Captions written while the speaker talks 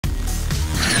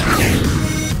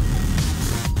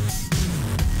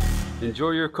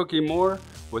Enjoy your cooking more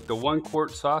with the 1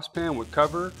 quart saucepan with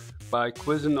cover by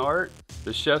Cuisinart,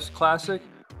 the chef's classic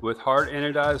with hard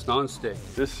anodized non-stick.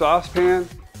 This saucepan,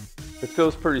 it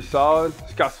feels pretty solid.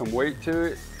 It's got some weight to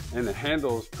it and the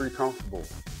handle is pretty comfortable.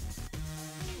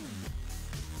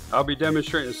 I'll be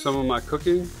demonstrating some of my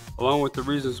cooking along with the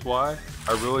reasons why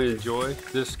I really enjoy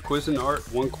this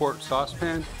Cuisinart 1 quart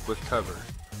saucepan with cover.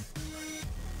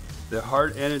 The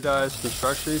hard anodized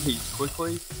construction heats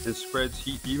quickly and spreads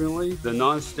heat evenly. The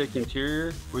non-stick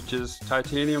interior, which is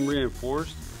titanium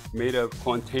reinforced, made of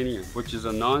Quantanium, which is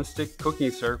a non-stick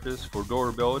cooking surface for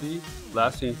durability,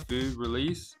 lasting food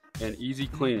release, and easy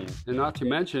cleaning. And not to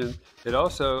mention, it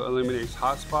also eliminates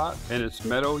hot spots and it's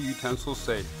metal utensil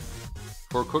safe.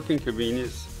 For cooking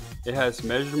convenience, it has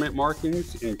measurement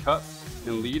markings in cups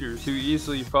and liters to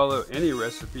easily follow any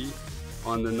recipe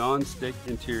on the non-stick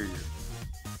interior.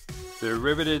 The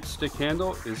riveted stick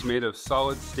handle is made of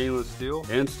solid stainless steel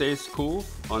and stays cool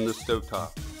on the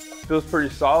stovetop. Feels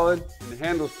pretty solid and the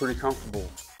handle's pretty comfortable,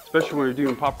 especially when you're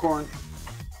doing popcorn.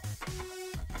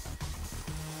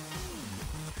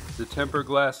 The tempered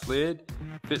glass lid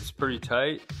fits pretty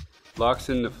tight, locks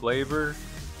in the flavor,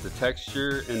 the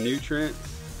texture and nutrients,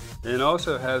 and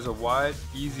also has a wide,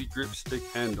 easy grip stick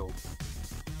handle.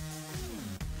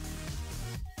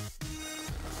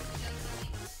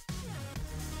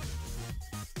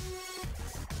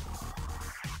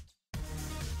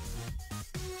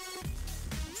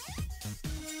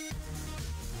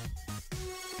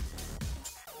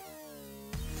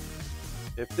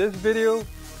 If this video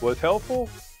was helpful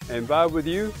and vibe with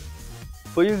you,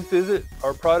 please visit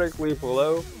our product link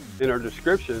below in our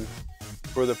description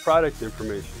for the product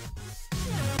information.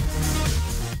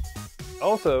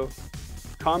 Also,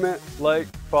 comment, like,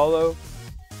 follow,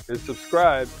 and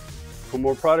subscribe for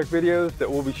more product videos that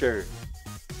we'll be sharing.